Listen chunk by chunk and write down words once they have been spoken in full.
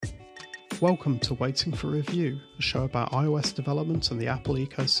Welcome to Waiting for Review, a show about iOS development and the Apple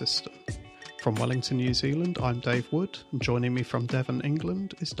ecosystem. From Wellington, New Zealand, I'm Dave Wood, and joining me from Devon,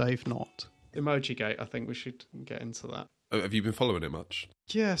 England, is Dave Knott. Emojigate, I think we should get into that. Oh, have you been following it much?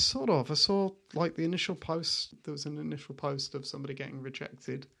 Yeah, sort of. I saw the initial post. There was an initial post of somebody getting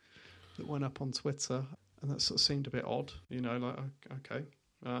rejected that went up on Twitter, and that sort of seemed a bit odd. Okay.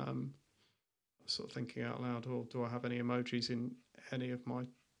 Sort of thinking out loud, or do I have any emojis in any of my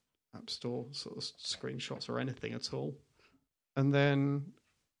App Store sort of screenshots or anything at all? And then,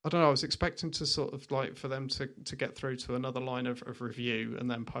 I don't know, I was expecting to sort of for them to get through to another line of review and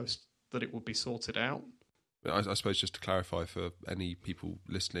then post that it would be sorted out. I suppose just to clarify for any people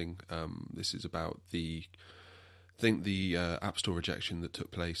listening, this is about the App Store rejection that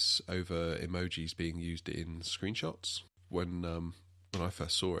took place over emojis being used in screenshots. When I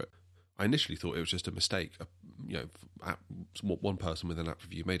first saw it, I initially thought it was just a mistake. One person with an app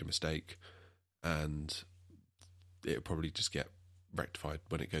review made a mistake, and it'll probably just get rectified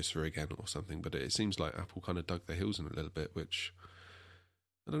when it goes through again or something. But it seems like Apple kind of dug their heels in a little bit, which,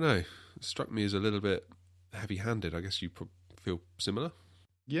 I don't know, it struck me as a little bit heavy-handed. I guess you feel similar?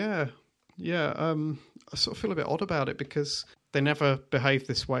 Yeah. I sort of feel a bit odd about it because they never behave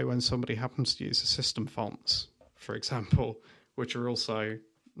this way when somebody happens to use the system fonts, for example, which are also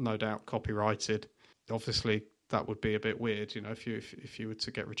no doubt copyrighted. Obviously, that would be a bit weird, if you were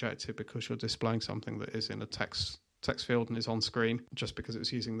to get rejected because you're displaying something that is in a text field and is on screen just because it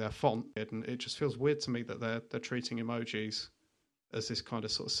was using their font. And it just feels weird to me that they're treating emojis as this kind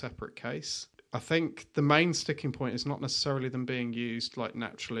of sort of separate case. I think the main sticking point is not necessarily them being used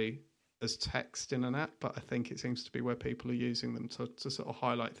naturally as text in an app, but I think it seems to be where people are using them to sort of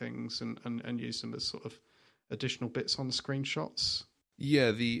highlight things and use them as sort of additional bits on the screenshots.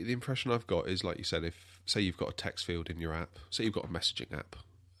 Yeah, the impression I've got is, like you said, if, say, you've got a text field in your app, say you've got a messaging app,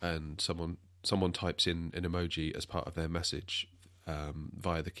 and someone types in an emoji as part of their message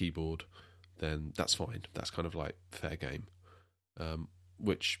via the keyboard, then that's fine. That's kind of like fair game,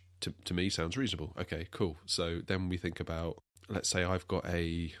 which to me sounds reasonable. Okay, cool. So then we think about, let's say I've got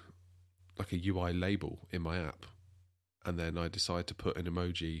a UI label in my app, and then I decide to put an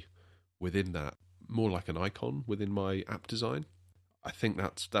emoji within that, more like an icon within my app design. I think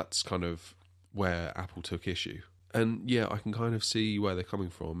that's kind of where Apple took issue. And yeah, I can kind of see where they're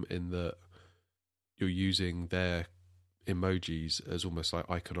coming from in that you're using their emojis as almost like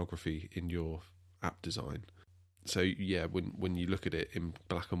iconography in your app design. So yeah, when you look at it in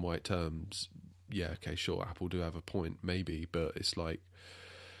black and white terms, yeah, okay, sure, Apple do have a point, maybe, but it's like,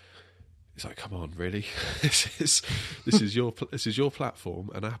 come on, really? This is your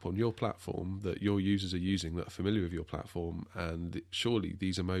platform, an app on your platform that your users are using that are familiar with your platform, and surely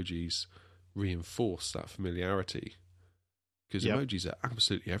these emojis reinforce that familiarity, because emojis are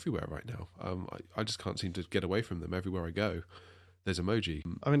absolutely everywhere right now. I just can't seem to get away from them. Everywhere I go, there's emoji.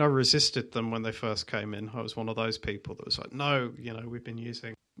 I mean, I resisted them when they first came in. I was one of those people that was like, no, we've been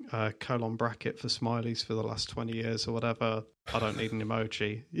using colon bracket for smileys for the last 20 years or whatever. I don't need an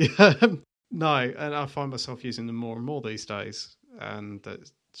emoji. Yeah. No, and I find myself using them more and more these days, and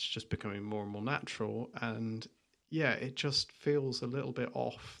it's just becoming more and more natural. And yeah, it just feels a little bit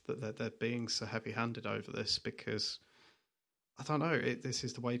off that they're being so heavy-handed over this, because I don't know, this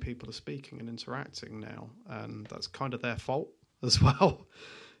is the way people are speaking and interacting now, and that's kind of their fault as well.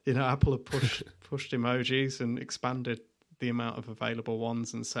 Apple have pushed emojis and expanded the amount of available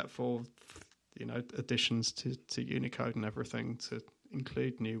ones and set forth, additions to Unicode and everything to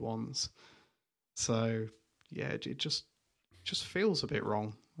include new ones. So yeah, it just feels a bit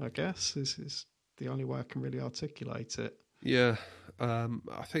wrong, I guess, is the only way I can really articulate it. Yeah,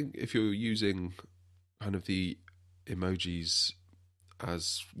 I think if you're using kind of the emojis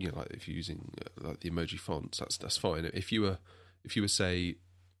as, if you're using like the emoji fonts, that's fine. If you were say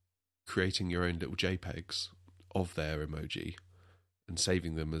creating your own little JPEGs of their emoji and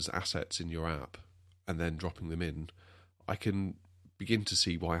saving them as assets in your app and then dropping them in, I can begin to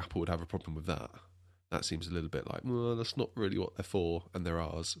see why Apple would have a problem with that. That seems a little bit like, well, that's not really what they're for, and they're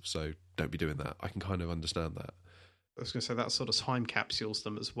ours, so don't be doing that. I can kind of understand that. I was going to say that sort of time capsules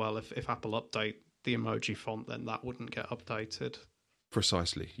them as well. If Apple update the emoji font, then that wouldn't get updated.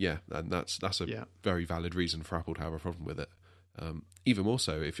 Precisely, yeah, and that's a very valid reason for Apple to have a problem with it. Even more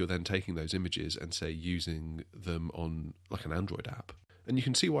so if you're then taking those images and, say, using them on like an Android app. And you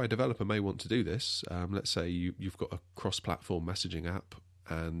can see why a developer may want to do this. Let's say you've got a cross-platform messaging app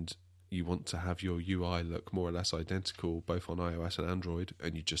and you want to have your UI look more or less identical both on iOS and Android,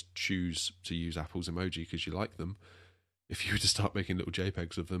 and you just choose to use Apple's emoji because you like them. If you were to start making little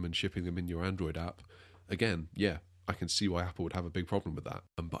JPEGs of them and shipping them in your Android app, again, yeah, I can see why Apple would have a big problem with that.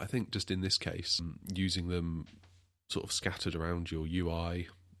 But I think just in this case, using them sort of scattered around your UI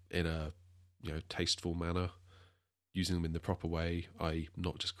in a tasteful manner, using them in the proper way, i.e.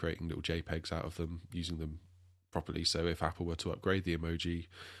 not just creating little JPEGs out of them, using them properly. So if Apple were to upgrade the emoji,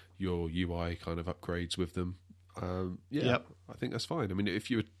 your UI kind of upgrades with them. Yep. I think that's fine. I mean, if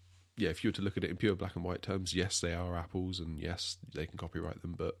you were to look at it in pure black and white terms, yes, they are Apple's, and yes, they can copyright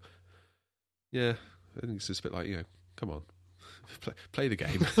them. But yeah, I think it's just a bit like, come on, play the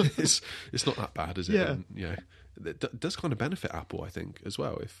game. it's not that bad, is it? Yeah. And, it does kind of benefit Apple, I think, as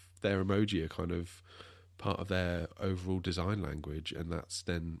well, if their emoji are kind of part of their overall design language, and that's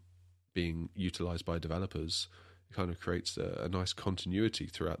then being utilized by developers. It kind of creates a nice continuity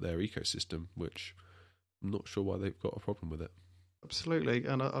throughout their ecosystem, which I'm not sure why they've got a problem with it. Absolutely.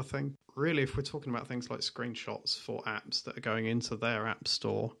 And I think really if we're talking about things like screenshots for apps that are going into their app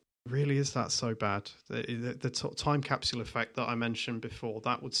store, really is that so bad? The time capsule effect that I mentioned before,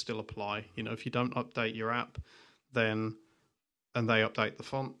 that would still apply. If you don't update your app, and they update the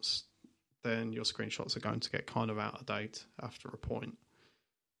fonts, then your screenshots are going to get kind of out of date after a point.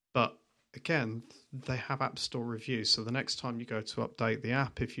 But again, they have App Store reviews, so the next time you go to update the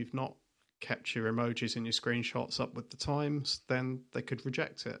app, if you've not kept your emojis and your screenshots up with the times, then they could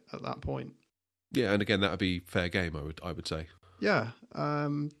reject it at that point. Yeah, and again, that would be fair game, I would say. Yeah.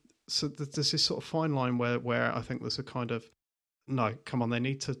 So there's this sort of fine line where I think there's a kind of, no, come on, they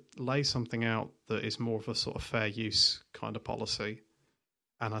need to lay something out that is more of a sort of fair use kind of policy.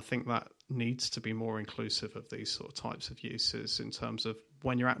 And I think that needs to be more inclusive of these sort of types of uses in terms of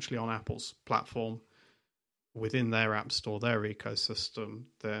when you're actually on Apple's platform within their app store, their ecosystem,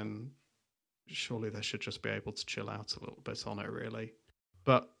 then surely they should just be able to chill out a little bit on it, really.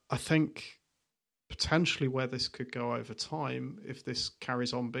 But I think potentially where this could go over time, if this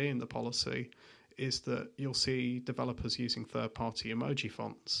carries on being the policy, is that you'll see developers using third-party emoji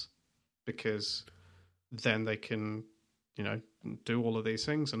fonts, because then they can, do all of these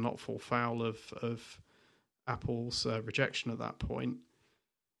things and not fall foul of Apple's rejection at that point.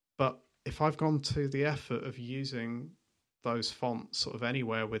 But if I've gone to the effort of using those fonts sort of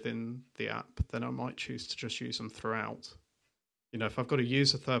anywhere within the app, then I might choose to just use them throughout. If I've got to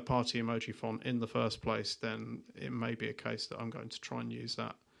use a third-party emoji font in the first place, then it may be a case that I'm going to try and use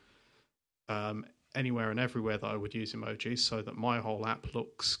that anywhere and everywhere that I would use emojis, so that my whole app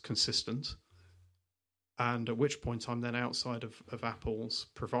looks consistent. And at which point I'm then outside of Apple's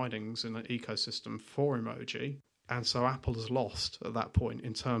providings in an ecosystem for emoji. And so Apple has lost at that point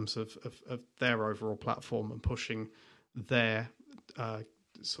in terms of their overall platform and pushing their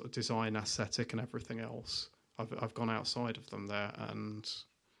sort of design aesthetic and everything else. I've gone outside of them there. And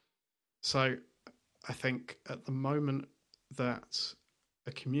so I think at the moment that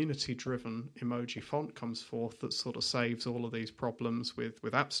a community-driven emoji font comes forth that sort of saves all of these problems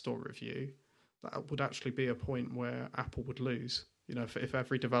with App Store review, that would actually be a point where Apple would lose. If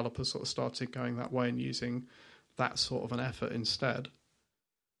every developer sort of started going that way and using that sort of an effort instead,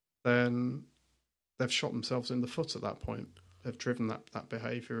 then they've shot themselves in the foot at that point. They've driven that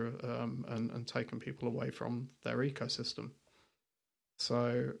behaviour and taken people away from their ecosystem.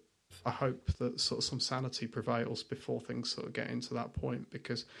 So I hope that sort of some sanity prevails before things sort of get into that point,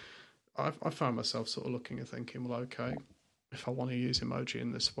 because I found myself sort of looking and thinking, well, okay, if I want to use emoji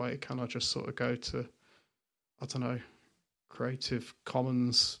in this way, can I just sort of go to, I don't know, Creative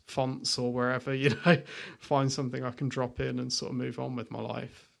Commons fonts or wherever, find something I can drop in and sort of move on with my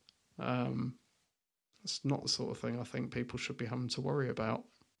life. It's not the sort of thing I think people should be having to worry about.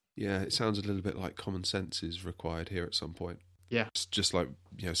 Yeah, it sounds a little bit like common sense is required here at some point. Yeah. It's just like,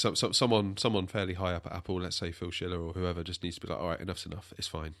 someone fairly high up at Apple, let's say Phil Schiller or whoever, just needs to be like, all right, enough's enough. It's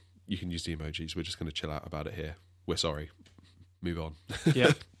fine. You can use the emojis. We're just going to chill out about it here. We're sorry. Move on.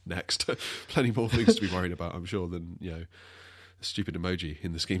 Yeah. Next. Plenty more things to be worried about, I'm sure, than, a stupid emoji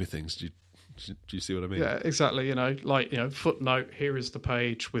in the scheme of things. Do you see what I mean? Yeah, exactly. Footnote, here is the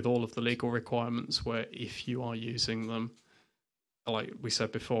page with all of the legal requirements where if you are using them, like we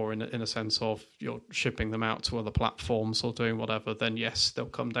said before, in a sense of you're shipping them out to other platforms or doing whatever, then yes, they'll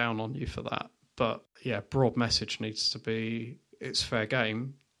come down on you for that. But yeah, broad message needs to be, it's fair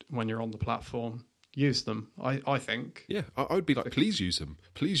game when you're on the platform. Use them, I think. Yeah, I would be like, please use them.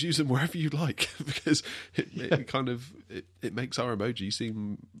 Please use them wherever you like, because it kind of it makes our emoji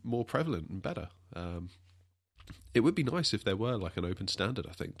seem more prevalent and better. It would be nice if there were like an open standard,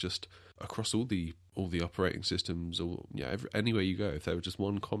 I think, just across all the operating systems, or anywhere you go, if there were just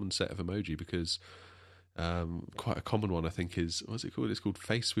one common set of emoji, because quite a common one I think is, what's it called? It's called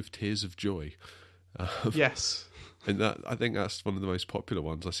Face with Tears of Joy. Yes. And I think that's one of the most popular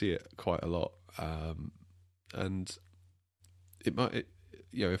ones. I see it quite a lot. And it might,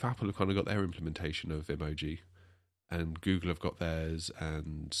 if Apple have kind of got their implementation of emoji, and Google have got theirs,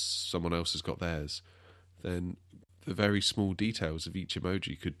 and someone else has got theirs, then the very small details of each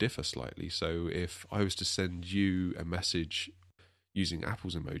emoji could differ slightly. So if I was to send you a message using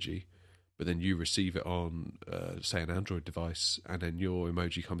Apple's emoji, but then you receive it on, say, an Android device, and then your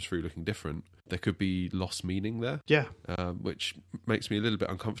emoji comes through looking different, there could be lost meaning there. Yeah. Which makes me a little bit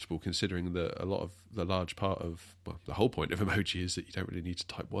uncomfortable, considering that a lot of the large part of, the whole point of emoji is that you don't really need to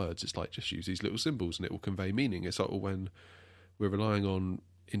type words. It's like, just use these little symbols and it will convey meaning. It's like, well, when we're relying on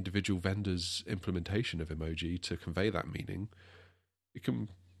individual vendors' implementation of emoji to convey that meaning, it can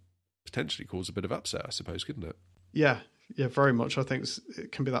potentially cause a bit of upset, I suppose, couldn't it? Yeah, very much. I think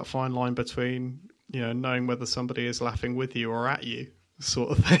it can be that fine line between, knowing whether somebody is laughing with you or at you,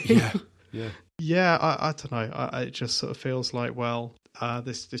 sort of thing. Yeah. I don't know. It just sort of feels like, well,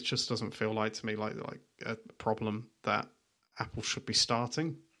 this just doesn't feel like to me like a problem that Apple should be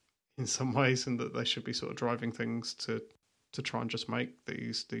starting in some ways, and that they should be sort of driving things to try and just make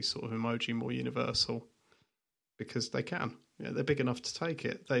these sort of emoji more universal, because they can. They're big enough to take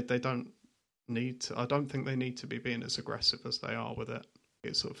it. They don't need to. I don't think they need to be being as aggressive as they are with it.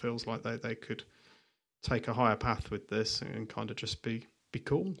 It sort of feels like they could take a higher path with this and kind of just be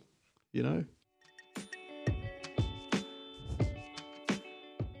cool,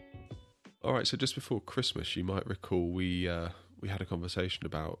 All right, so just before Christmas, you might recall we had a conversation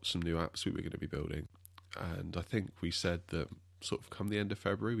about some new apps we were going to be building, and I think we said that sort of come the end of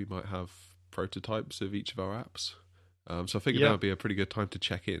February we might have prototypes of each of our apps. So I figured that would be a pretty good time to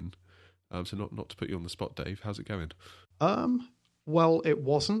check in. So not to put you on the spot, Dave. How's it going? Well, it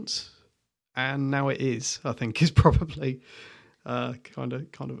wasn't, and now it is. I think is probably kind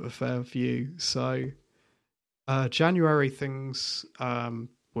of a fair view. So January things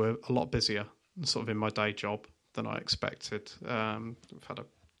were a lot busier, sort of in my day job, than I expected. I've had a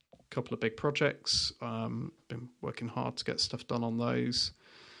couple of big projects. Been working hard to get stuff done on those,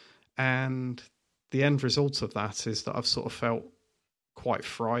 and the end result of that is that I've sort of felt quite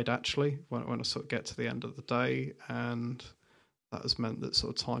fried, actually, when I sort of get to the end of the day, and that has meant that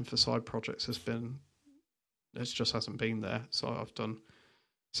sort of time for side projects just hasn't been there. So I've done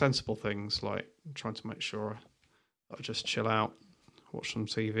sensible things like trying to make sure I just chill out, watch some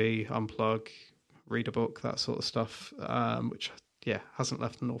TV, unplug, read a book, that sort of stuff, which hasn't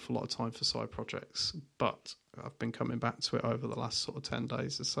left an awful lot of time for side projects, but I've been coming back to it over the last sort of 10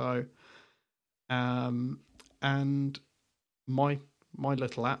 days or so. And my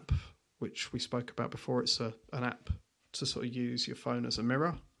little app, which we spoke about before, it's an app to sort of use your phone as a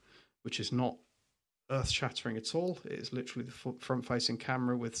mirror, which is not earth-shattering at all. It is literally the front-facing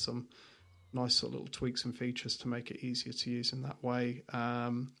camera with some nice sort of little tweaks and features to make it easier to use in that way.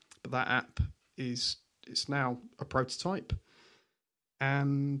 But that app it's now a prototype,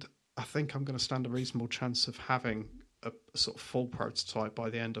 and I think I'm going to stand a reasonable chance of having a sort of full prototype by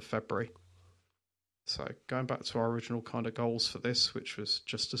the end of February. So going back to our original kind of goals for this, which was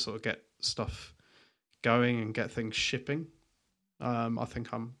just to sort of get stuff going and get things shipping, I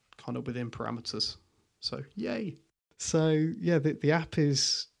think I'm kind of within parameters. So yay! So yeah, the app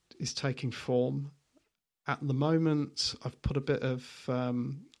is taking form. At the moment, I've put a bit of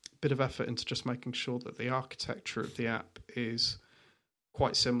effort into just making sure that the architecture of the app is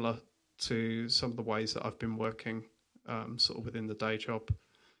quite similar to some of the ways that I've been working sort of within the day job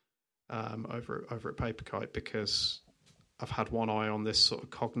over at Paperkite, because I've had one eye on this sort of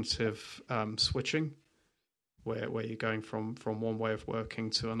cognitive switching, where you're going from one way of working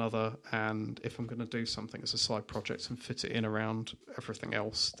to another, and if I'm going to do something as a side project and fit it in around everything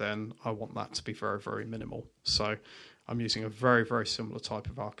else, then I want that to be very, very minimal. So I'm using a very, very similar type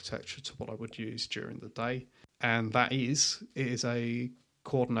of architecture to what I would use during the day, and it is a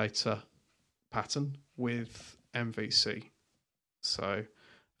coordinator pattern with MVC. So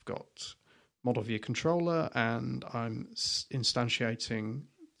I've got model view controller, and I'm instantiating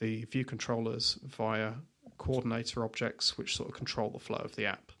the view controllers via coordinator objects, which sort of control the flow of the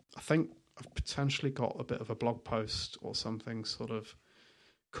app. I think I've potentially got a bit of a blog post or something sort of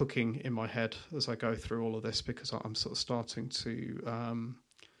cooking in my head as I go through all of this, because I'm sort of starting to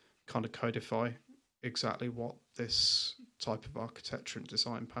kind of codify exactly what this type of architecture and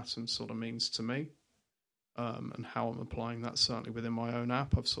design pattern sort of means to me, and how I'm applying that certainly within my own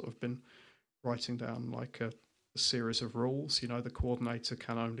app. I've sort of been writing down like a series of rules. The coordinator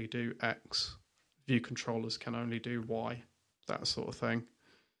can only do X, view controllers can only do Y, that sort of thing,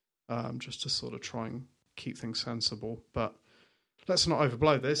 just to sort of try and keep things sensible. But let's not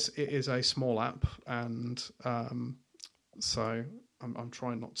overblow this. It is a small app, and so I'm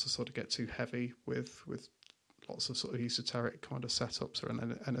trying not to sort of get too heavy with lots of sort of esoteric kind of setups or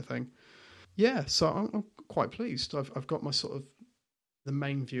anything. Yeah, so I'm quite pleased. I've got my sort of, the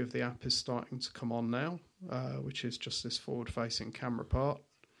main view of the app is starting to come on now, which is just this forward-facing camera part.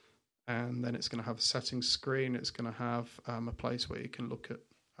 And then it's going to have a settings screen. It's going to have a place where you can look at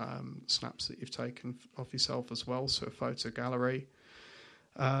snaps that you've taken of yourself as well, so a photo gallery.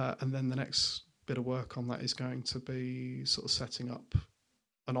 And then the next bit of work on that is going to be sort of setting up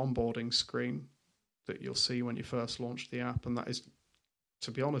an onboarding screen that you'll see when you first launch the app. And that is,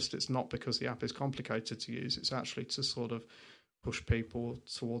 to be honest, it's not because the app is complicated to use. It's actually to sort of push people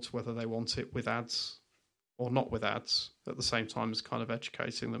towards whether they want it with ads or not with ads, at the same time as kind of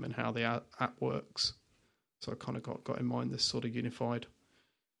educating them in how the app works. So I kind of got in mind this sort of unified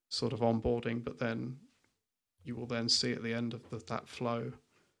sort of onboarding, but then you will then see at the end of that flow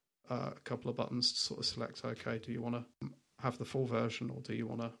a couple of buttons to sort of select, okay, do you want to have the full version or do you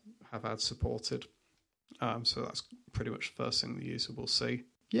want to have ads supported? So that's pretty much the first thing the user will see.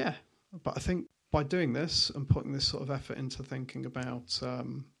 Yeah, but I think by doing this and putting this sort of effort into thinking about,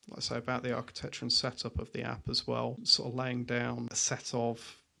 let's say, about the architecture and setup of the app as well, sort of laying down a set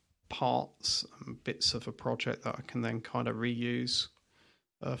of parts and bits of a project that I can then kind of reuse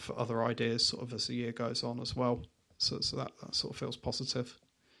for other ideas sort of as the year goes on as well. So that sort of feels positive.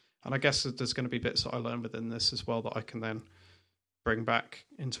 And I guess that there's going to be bits that I learn within this as well that I can then bring back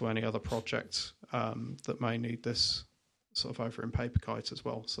into any other project that may need this sort of over in Paperkite as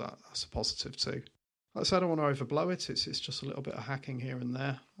well. So that's a positive too. Like I said, I don't want to overblow it. It's just a little bit of hacking here and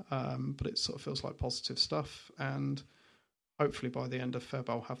there, but it sort of feels like positive stuff. And hopefully by the end of Feb,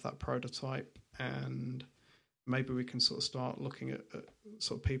 I'll have that prototype, and maybe we can sort of start looking at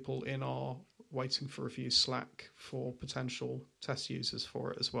sort of people in our waiting for review Slack for potential test users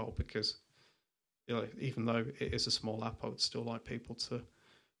for it as well, because even though it is a small app, I would still like people to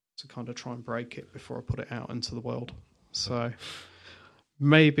kind of try and break it before I put it out into the world. So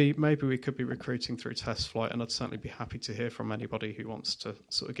maybe we could be recruiting through Test Flight, and I'd certainly be happy to hear from anybody who wants to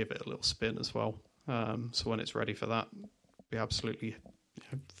sort of give it a little spin as well. So when it's ready for that, be absolutely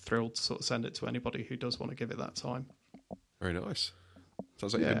thrilled to sort of send it to anybody who does want to give it that time. Very nice.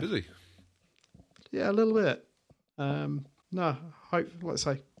 Sounds like you've been busy. Yeah, a little bit. Let's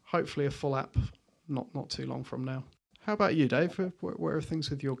say hopefully a full app not too long from now. How about you, Dave? Where are things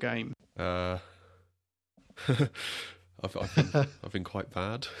with your game? I've been quite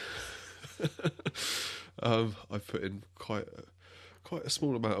bad. I've put in quite a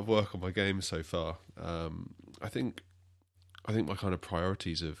small amount of work on my game so far. I think my kind of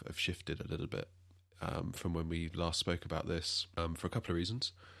priorities have shifted a little bit from when we last spoke about this for a couple of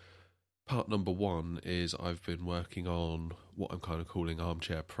reasons. Part number one is I've been working on what I'm kind of calling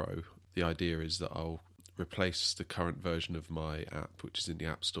Armchair Pro. The idea is that I'll replace the current version of my app, which is in the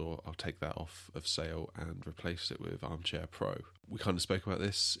App Store. I'll take that off of sale and replace it with Armchair Pro. We kind of spoke about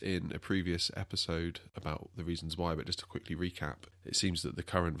this in a previous episode about the reasons why, but just to quickly recap, it seems that the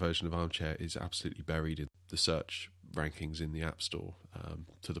current version of Armchair is absolutely buried in the search rankings in the App Store,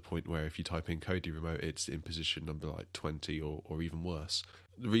 to the point where if you type in Kodi Remote, it's in position number like 20 or even worse.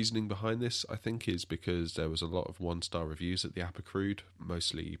 The reasoning behind this, I think, is because there was a lot of one-star reviews that the app accrued,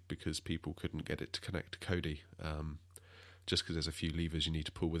 mostly because people couldn't get it to connect to Kodi, just because there's a few levers you need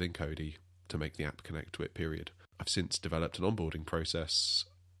to pull within Kodi to make the app connect to it, period. I've since developed an onboarding process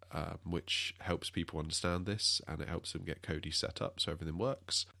which helps people understand this, and it helps them get Kodi set up so everything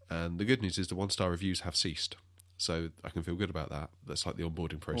works. And the good news is the one-star reviews have ceased. So I can feel good about that. That's like the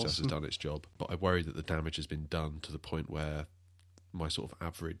onboarding process has done its job. But I worry that the damage has been done to the point where my sort of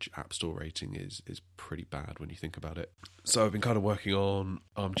average App Store rating is pretty bad when you think about it. So I've been kind of working on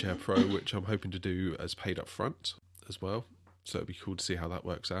Armchair Pro, which I'm hoping to do as paid up front as well. So it'd be cool to see how that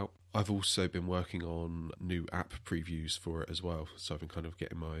works out. I've also been working on new app previews for it as well. So I've been kind of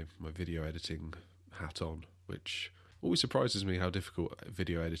getting my video editing hat on, which always surprises me how difficult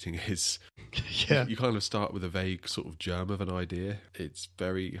video editing is. Yeah. You kind of start with a vague sort of germ of an idea. It's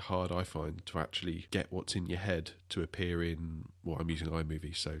very hard, I find, to actually get what's in your head to appear in, well, I'm using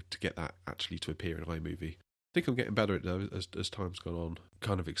iMovie, so to get that actually to appear in iMovie. I think I'm getting better at it though as time's gone on.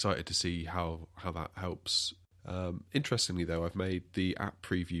 Kind of excited to see how that helps. Interestingly though, I've made the app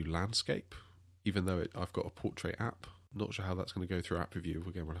preview landscape, even though I've got a portrait app. Not sure how that's going to go through app review.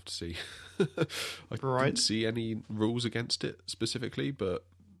 Again, we'll have to see. I didn't see any rules against it specifically, but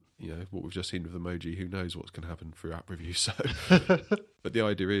what we've just seen with Emoji, who knows what's going to happen through app review. So, but the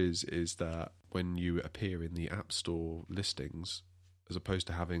idea is that when you appear in the App Store listings, as opposed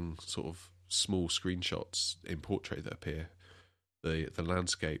to having sort of small screenshots in portrait that appear, the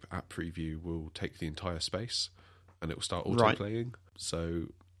landscape app preview will take the entire space and it will start autoplaying. So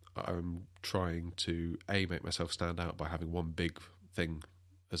I'm trying to make myself stand out by having one big thing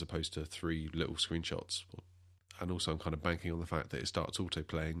as opposed to 3 little screenshots. And also I'm kind of banking on the fact that it starts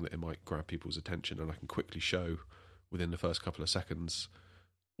auto-playing, that it might grab people's attention, and I can quickly show within the first couple of seconds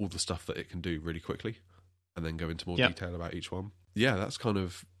all the stuff that it can do really quickly, and then go into more detail about each one. Yeah, that's kind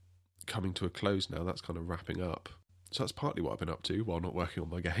of coming to a close now. That's kind of wrapping up. So that's partly what I've been up to while not working on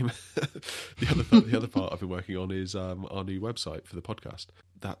my game. The other part I've been working on is our new website for the podcast.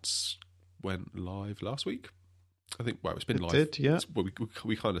 That's went live last week. I think, well, it's been live. Did, yeah.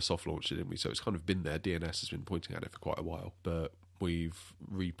 We kind of soft launched it, didn't we? So it's kind of been there. DNS has been pointing at it for quite a while, but we've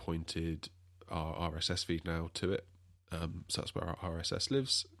repointed our RSS feed now to it. So that's where our RSS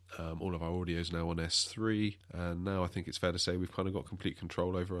lives. All of our audio is now on S3, and now I think it's fair to say we've kind of got complete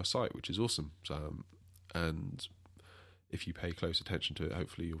control over our site, which is awesome. So, and if you pay close attention to it,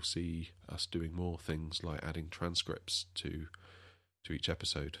 hopefully you'll see us doing more things like adding transcripts to each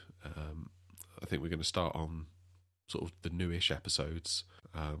episode. I think we're going to start on sort of the newish episodes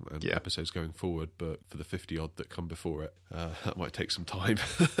and episodes going forward, but for the 50 odd that come before it, that might take some time.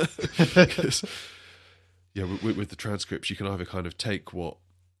 Because, with the transcripts, you can either kind of take what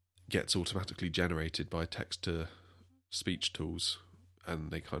gets automatically generated by text-to-speech tools,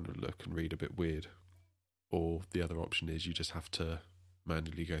 and they kind of look and read a bit weird, or the other option is you just have to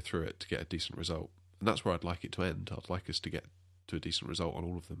manually go through it to get a decent result. And that's where I'd like it to end. I'd like us to get to a decent result on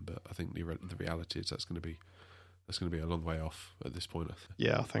all of them, but I think the reality is that's going to be a long way off at this point.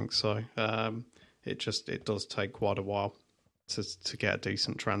 Yeah, I think so. It does take quite a while to get a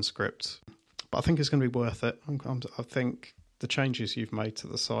decent transcript, but I think it's going to be worth it. I think the changes you've made to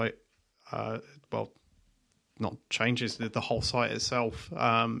the site, not changes, the whole site itself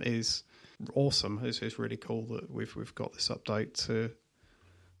is awesome. It's really cool that we've got this update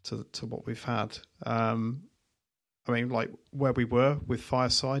to what we've had. I mean, like where we were with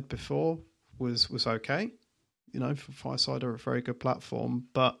Fireside before was okay. For Fireside are a very good platform,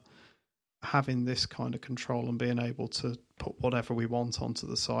 but having this kind of control and being able to put whatever we want onto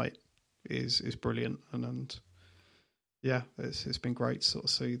the site is brilliant. And yeah, it's been great to sort of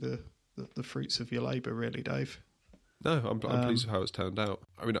see the fruits of your labour, really, Dave. No, I'm pleased with how it's turned out.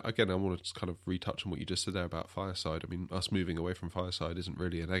 I mean, again, I want to just kind of retouch on what you just said there about Fireside. I mean, us moving away from Fireside isn't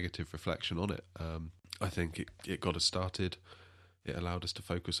really a negative reflection on it. I think it got us started. It allowed us to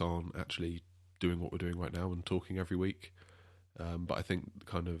focus on actually doing what we're doing right now and talking every week. But I think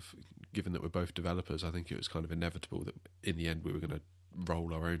kind of, given that we're both developers, I think it was kind of inevitable that in the end we were going to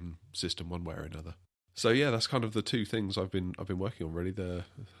roll our own system one way or another. So yeah, that's kind of the two things I've been working on, really.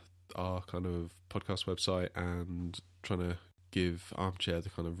 Our kind of podcast website and trying to give Armchair the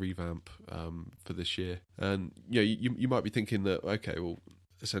kind of revamp for this year. And you might be thinking that, okay, well,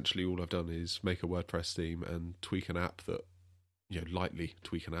 essentially all I've done is make a WordPress theme and tweak an app that, lightly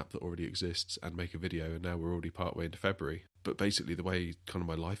tweak an app that already exists and make a video, and now we're already partway into February. But basically the way kind of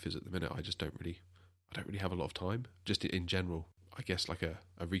my life is at the minute, I don't really have a lot of time. Just in general, I guess like a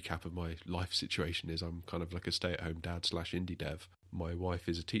recap of my life situation is I'm kind of like a stay-at-home dad / indie dev. My wife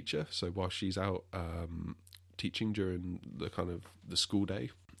is a teacher, so while she's out teaching during the kind of the school day,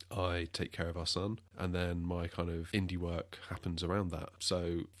 I take care of our son, and then my kind of indie work happens around that.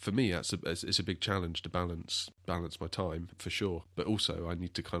 So for me, it's a big challenge to balance my time, for sure. But also I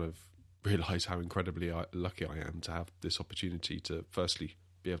need to kind of realise how incredibly lucky I am to have this opportunity to firstly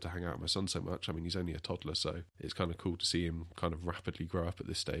be able to hang out with my son so much. I mean, he's only a toddler, so it's kind of cool to see him kind of rapidly grow up at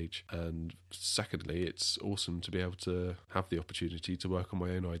this stage. And secondly, it's awesome to be able to have the opportunity to work on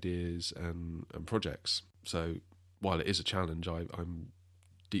my own ideas and projects. So while it is a challenge, I'm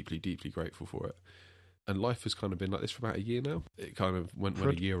deeply, deeply grateful for it. And life has kind of been like this for about a year now. It kind of went when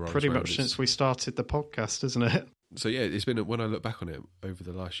a year rolls pretty around, much since we started the podcast, isn't it? So yeah, it's been, when I look back on it over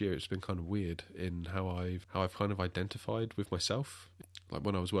the last year, it's been kind of weird in how I've kind of identified with myself. Like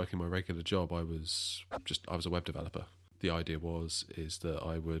when I was working my regular job, I was a web developer. The idea is that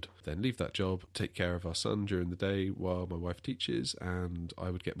I would then leave that job, take care of our son during the day while my wife teaches, and I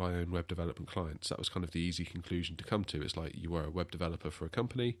would get my own web development clients. That was kind of the easy conclusion to come to. It's like, you were a web developer for a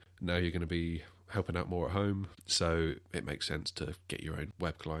company, now you're going to be helping out more at home, so it makes sense to get your own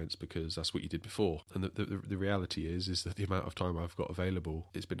web clients because that's what you did before. And the reality is that the amount of time I've got available,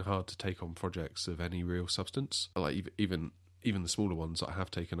 it's been hard to take on projects of any real substance. Like even the smaller ones that I have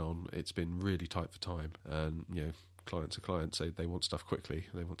taken on, it's been really tight for time. And clients are clients, they want stuff quickly,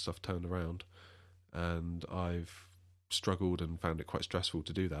 they want stuff turned around, and I've struggled and found it quite stressful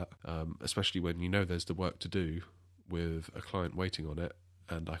to do that, especially when there's the work to do with a client waiting on it,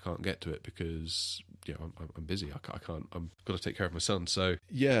 and I can't get to it because I'm busy. I can't. I'm got to take care of my son. So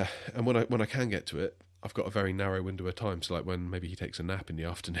yeah, and when I can get to it, I've got a very narrow window of time. So like when maybe he takes a nap in the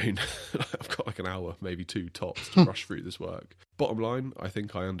afternoon, I've got like an hour, maybe 2 tops to rush through this work. Bottom line, I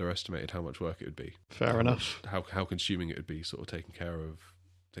think I underestimated how much work it would be. Fair enough. How consuming it would be, sort of taking care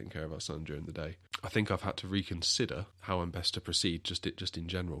of our son during the day. I think I've had to reconsider how I'm best to proceed just in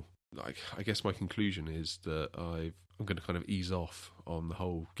general. Like, I guess my conclusion is that I'm going to kind of ease off on the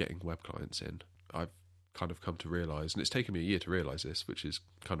whole getting web clients in. I've kind of come to realise, and it's taken me a year to realise this, which is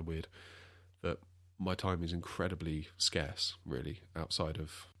kind of weird, that my time is incredibly scarce, really, outside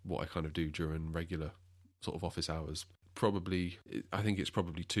of what I kind of do during regular sort of office hours. I think it's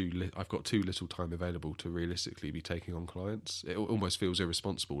probably I've got too little time available to realistically be taking on clients. It almost feels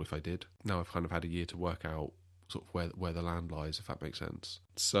irresponsible if I did. Now I've kind of had a year to work out sort of where the land lies, if that makes sense.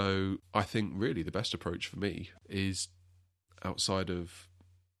 So I think really the best approach for me is, outside of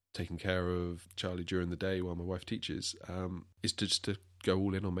taking care of Charlie during the day while my wife teaches, is to go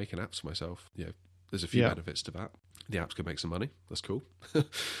all in on making apps for myself. There's a few benefits to that. The apps can make some money. That's cool.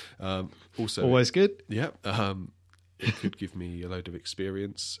 Also, always good. Yeah. It could give me a load of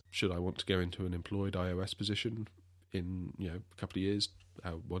experience should I want to go into an employed iOS position in a couple of years,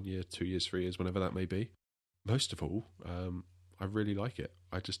 1 year, 2 years, 3 years, whenever that may be. Most of all, I really like it.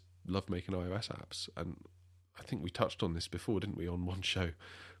 I just love making iOS apps, and I think we touched on this before, didn't we, on one show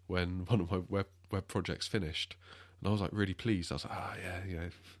when one of my web projects finished, and I was like really pleased. I was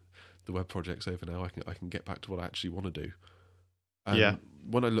like, the web project's over now. I can get back to what I actually want to do. And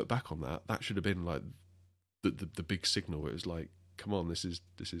when I look back on that should have been like the big signal. It was like, come on, this is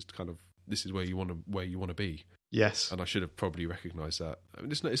where you want to be. Yes. And I should have probably recognised that. I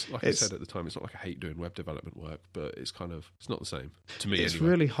mean, it's like I said at the time, it's not like I hate doing web development work, but it's not the same to me. It's anyway.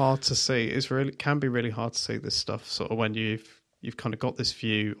 really hard to see. Can be really hard to see this stuff sort of when you've kind of got this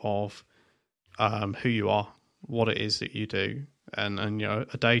view of who you are, what it is that you do, and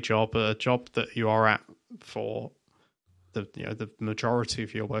a day job, a job that you are at for the majority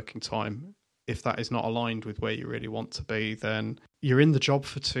of your working time. If that is not aligned with where you really want to be, then you're in the job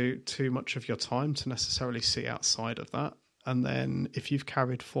for too much of your time to necessarily see outside of that. And then if you've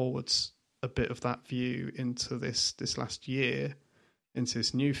carried forwards a bit of that view into this last year, into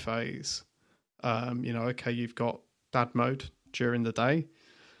this new phase, you've got dad mode during the day.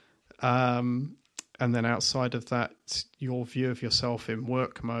 And then outside of that, your view of yourself in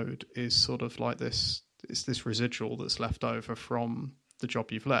work mode is sort of like this, it's this residual that's left over from the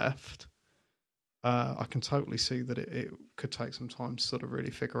job you've left. I can totally see that it could take some time to sort of really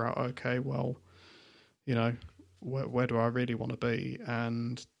figure out, okay, well, where do I really want to be?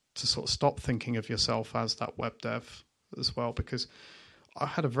 And to sort of stop thinking of yourself as that web dev as well, because I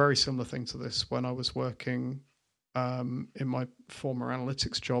had a very similar thing to this when I was working in my former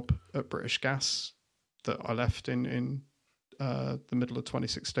analytics job at British Gas that I left in the middle of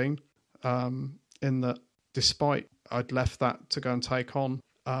 2016, in that despite I'd left that to go and take on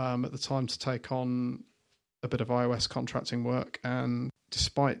at the time to take on a bit of iOS contracting work, and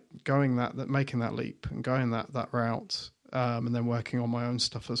despite making that leap and going that route, and then working on my own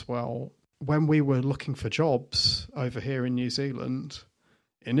stuff as well, when we were looking for jobs over here in New Zealand,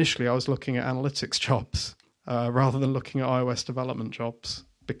 initially I was looking at analytics jobs rather than looking at iOS development jobs,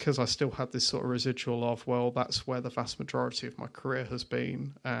 because I still had this sort of residual of, well, that's where the vast majority of my career has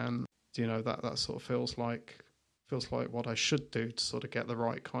been, and that sort of feels like what I should do to sort of get the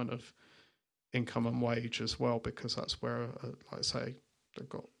right kind of income and wage as well, because that's where, like I say, I've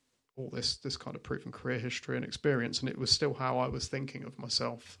got all this kind of proven career history and experience, and it was still how I was thinking of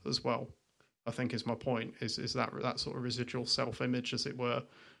myself as well. I think is my point, is that sort of residual self-image, as it were,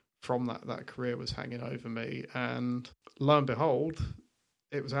 from that career was hanging over me. And lo and behold,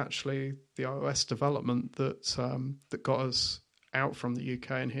 it was actually the iOS development that got us out from the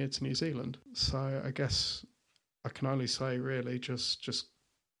UK and here to New Zealand. So I guess I can only say really just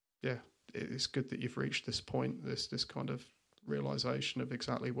it's good that you've reached this point, this kind of realization of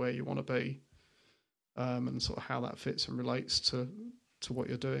exactly where you want to be, and sort of how that fits and relates to what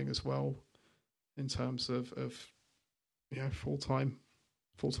you're doing as well, in terms of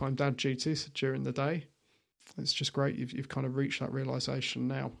full-time dad duties during the day. It's just great you've kind of reached that realization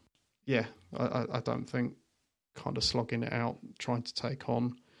now. Yeah, I don't think kind of slogging it out, trying to take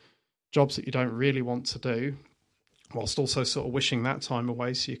on jobs that you don't really want to do, whilst also sort of wishing that time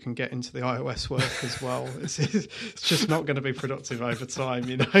away so you can get into the iOS work as well. It's just not going to be productive over time,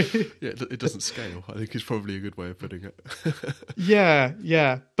 Yeah, it doesn't scale, I think is probably a good way of putting it.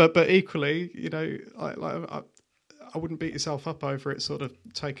 Yeah. But equally, I wouldn't beat yourself up over it sort of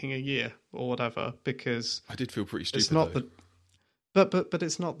taking a year or whatever, because I did feel pretty stupid. It's not but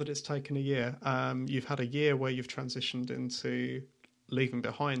it's not that it's taken a year. You've had a year where you've transitioned into leaving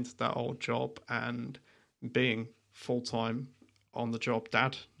behind that old job and being full-time on the job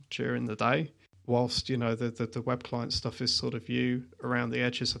dad during the day, whilst, you know, the web client stuff is sort of you around the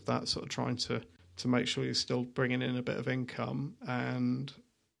edges of that, sort of trying to make sure you're still bringing in a bit of income. And,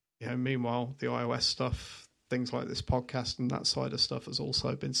 you know, meanwhile, the iOS stuff, things like this podcast and that side of stuff has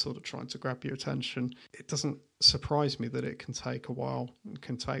also been sort of trying to grab your attention. It doesn't surprise me that it can take a while, it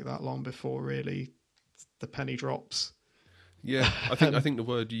can take that long before really the penny drops. Yeah, I think the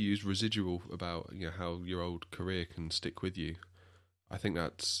word you used, residual, about, you know, how your old career can stick with you. I think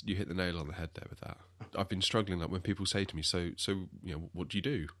that's, you hit the nail on the head there with that. I've been struggling, like, when people say to me, so you know, what do you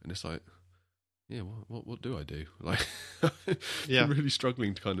do? And it's like, yeah, what do I do? Like, Yeah. I'm really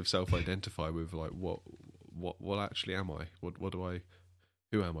struggling to kind of self-identify with, like, what actually am I? What do I?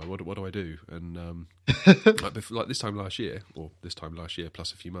 Who am I? What do I do? And like this time last year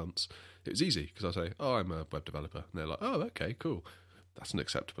plus a few months, it was easy because I say, oh, I'm a web developer, and they're like, oh, okay, cool. That's an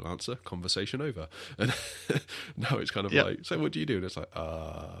acceptable answer. Conversation over. And now it's kind of like, so what do you do? And it's like,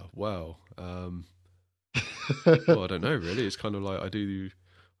 well, I don't know really. It's kind of like I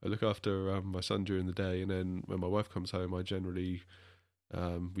look after my son during the day, and then when my wife comes home, I generally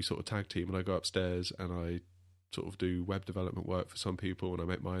we sort of tag team, and I go upstairs and I sort of do web development work for some people, and I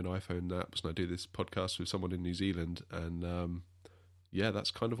make my own iPhone apps, and I do this podcast with someone in New Zealand, and yeah,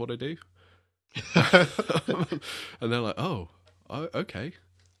 that's kind of what I do. And they're like, oh, okay.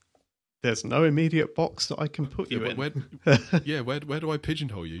 There's no immediate box that I can put you in. Where do I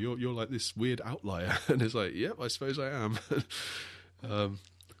pigeonhole you? You're like this weird outlier. And it's like, yep, I suppose I am.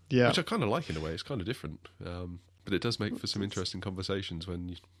 Yeah, which I kind of like in a way. It's kind of different. But it does make for some interesting conversations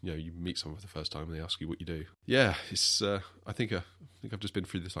when you meet someone for the first time and they ask you what you do. Yeah, it's. I think I've just been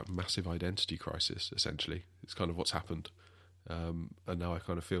through this like massive identity crisis. Essentially, it's kind of what's happened, and now I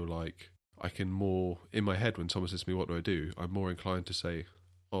kind of feel like I can more in my head when someone says to me, "What do I do?" I'm more inclined to say,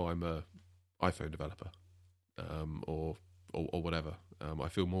 "Oh, I'm a iPhone developer," or whatever. I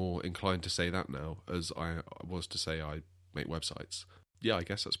feel more inclined to say that now as I was to say I make websites. Yeah, I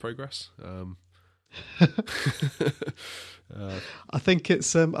guess that's progress. I think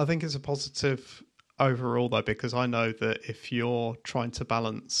it's a positive overall though, because I know that if you're trying to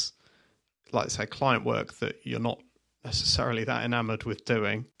balance, like say, client work that you're not necessarily that enamored with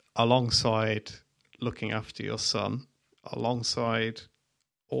doing, alongside looking after your son, alongside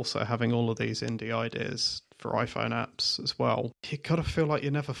also having all of these indie ideas for iPhone apps as well, you got to feel like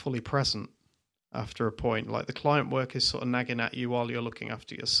you're never fully present after a point. Like the client work is sort of nagging at you while you're looking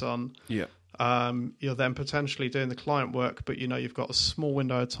after your son. Yeah. You're then potentially doing the client work, but you've got a small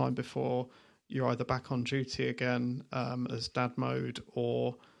window of time before you're either back on duty again as dad mode,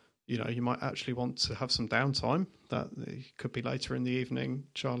 or you might actually want to have some downtime. That could be later in the evening,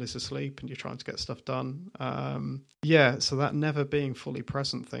 Charlie's asleep and you're trying to get stuff done. So that never being fully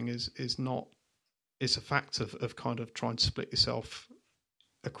present thing is a fact of kind of trying to split yourself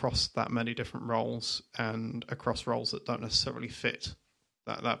across that many different roles and across roles that don't necessarily fit.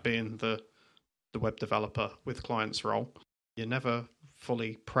 That being the web developer with clients role, you're never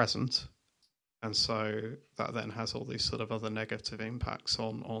fully present, and so that then has all these sort of other negative impacts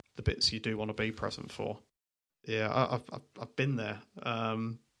on the bits you do want to be present for. Yeah, I've been there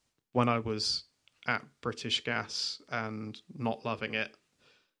when I was at British Gas and not loving it,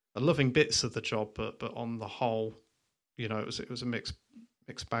 and loving bits of the job, but on the whole, it was a mixed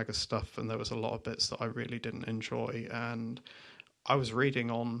bag of stuff, and there was a lot of bits that I really didn't enjoy. And I was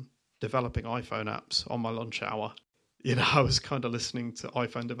reading on developing iPhone apps on my lunch hour. I was kind of listening to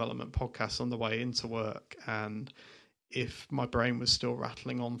iPhone development podcasts on the way into work, and if my brain was still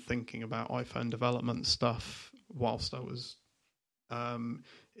rattling on thinking about iPhone development stuff whilst I was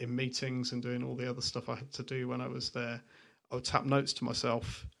in meetings and doing all the other stuff I had to do when I was there, I would tap notes to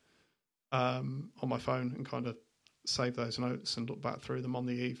myself on my phone and kind of save those notes and look back through them on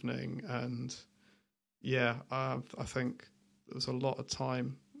the evening. And I think there was a lot of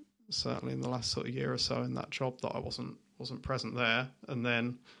time, certainly in the last sort of year or so, in that job that I wasn't present there. And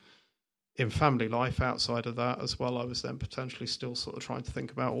then in family life outside of that as well, I was then potentially still sort of trying to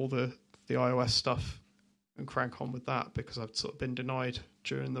think about all the iOS stuff and crank on with that, because I've sort of been denied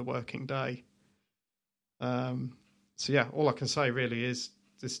during the working day. All I can say really is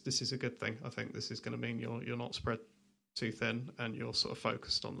this is a good thing. I think this is going to mean you're not spread too thin, and you're sort of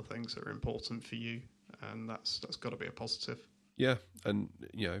focused on the things that are important for you, and that's got to be a positive. Yeah, and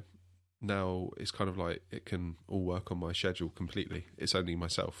now it's kind of like it can all work on my schedule completely. It's only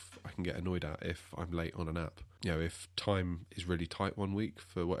myself I can get annoyed at if I'm late on an app. If time is really tight one week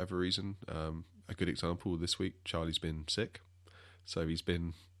for whatever reason. A good example this week, Charlie's been sick, so he's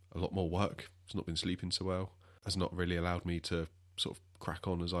been a lot more work. He's not been sleeping so well. Has not really allowed me to sort of crack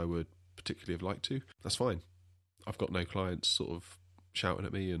on as I would particularly have liked to, that's fine. I've got no clients sort of shouting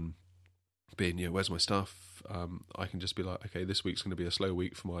at me and being, where's my stuff? I can just be like, okay, this week's going to be a slow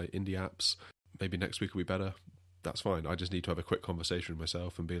week for my indie apps. Maybe next week will be better. That's fine. I just need to have a quick conversation with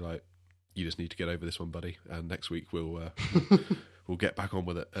myself and be like, you just need to get over this one, buddy. And next week we'll get back on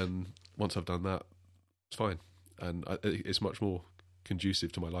with it. And once I've done that, it's fine. And it's much more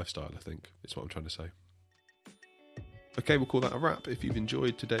conducive to my lifestyle, I think, is what I'm trying to say. Okay, we'll call that a wrap. If you've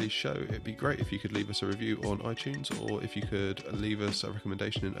enjoyed today's show, it'd be great if you could leave us a review on iTunes, or if you could leave us a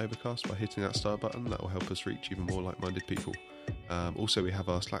recommendation in Overcast by hitting that star button. That will help us reach even more like-minded people. Also, we have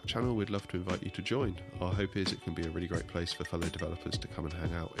our Slack channel. We'd love to invite you to join. Our hope is it can be a really great place for fellow developers to come and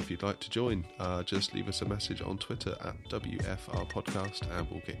hang out. If you'd like to join, just leave us a message on Twitter at WFR Podcast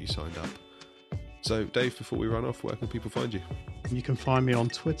and we'll get you signed up. So, Dave, before we run off, where can people find you? You can find me on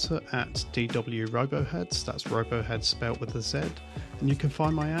Twitter at DWRoboheads. That's Roboheads spelt with a Z. And you can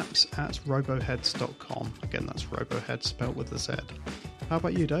find my apps at roboheads.com. Again, that's Roboheads spelt with a Z. How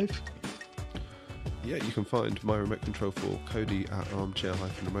about you, Dave? Yeah, you can find my remote control for Kodi at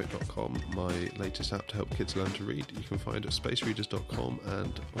armchair-remote.com, my latest app to help kids learn to read. You can find at spacereaders.com,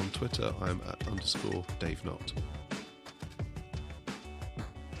 and on Twitter I'm at _DaveNot.